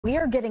We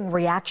are getting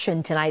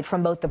reaction tonight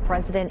from both the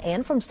president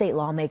and from state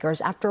lawmakers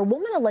after a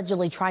woman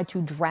allegedly tried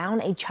to drown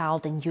a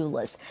child in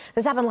Euless.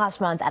 This happened last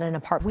month at an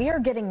apartment. We are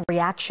getting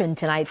reaction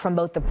tonight from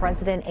both the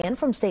president and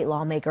from state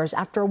lawmakers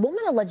after a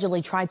woman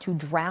allegedly tried to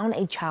drown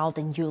a child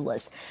in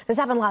Euless. This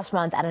happened last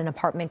month at an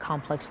apartment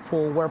complex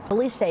pool where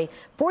police say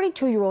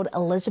 42-year-old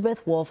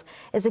Elizabeth Wolf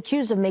is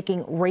accused of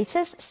making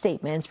racist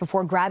statements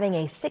before grabbing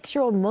a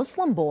 6-year-old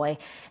Muslim boy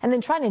and then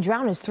trying to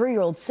drown his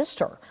 3-year-old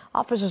sister.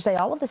 Officers say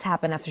all of this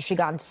happened after she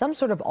got into some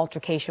sort of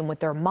altercation with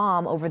their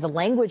mom over the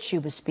language she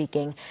was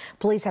speaking.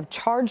 Police have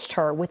charged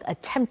her with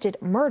attempted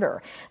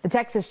murder. The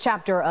Texas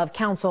chapter of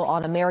Council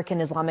on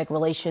American Islamic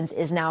Relations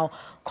is now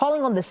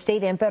calling on the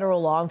state and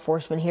federal law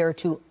enforcement here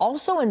to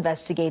also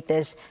investigate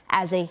this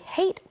as a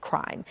hate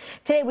crime.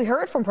 Today, we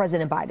heard from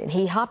President Biden.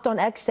 He hopped on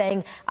X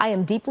saying, "I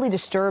am deeply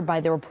disturbed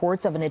by the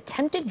reports of an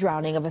attempted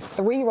drowning of a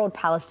 3-year-old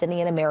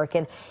Palestinian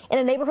American in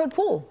a neighborhood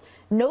pool.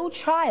 No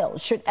child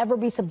should ever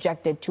be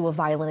subjected to a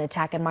violent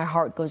attack, and my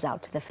heart goes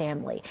out to the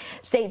family."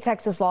 State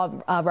Texas Law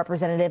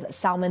Representative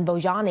Salman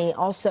Bojani,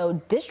 also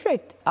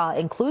district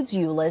includes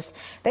Euless.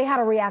 They had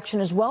a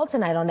reaction as well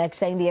tonight on X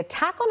saying the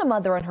attack on a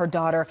mother and her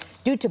daughter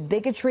due to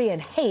bigotry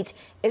and hate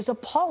is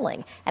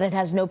appalling, and it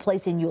has no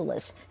place in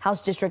Euless,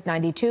 House District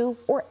 92,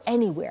 or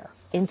anywhere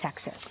in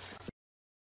Texas.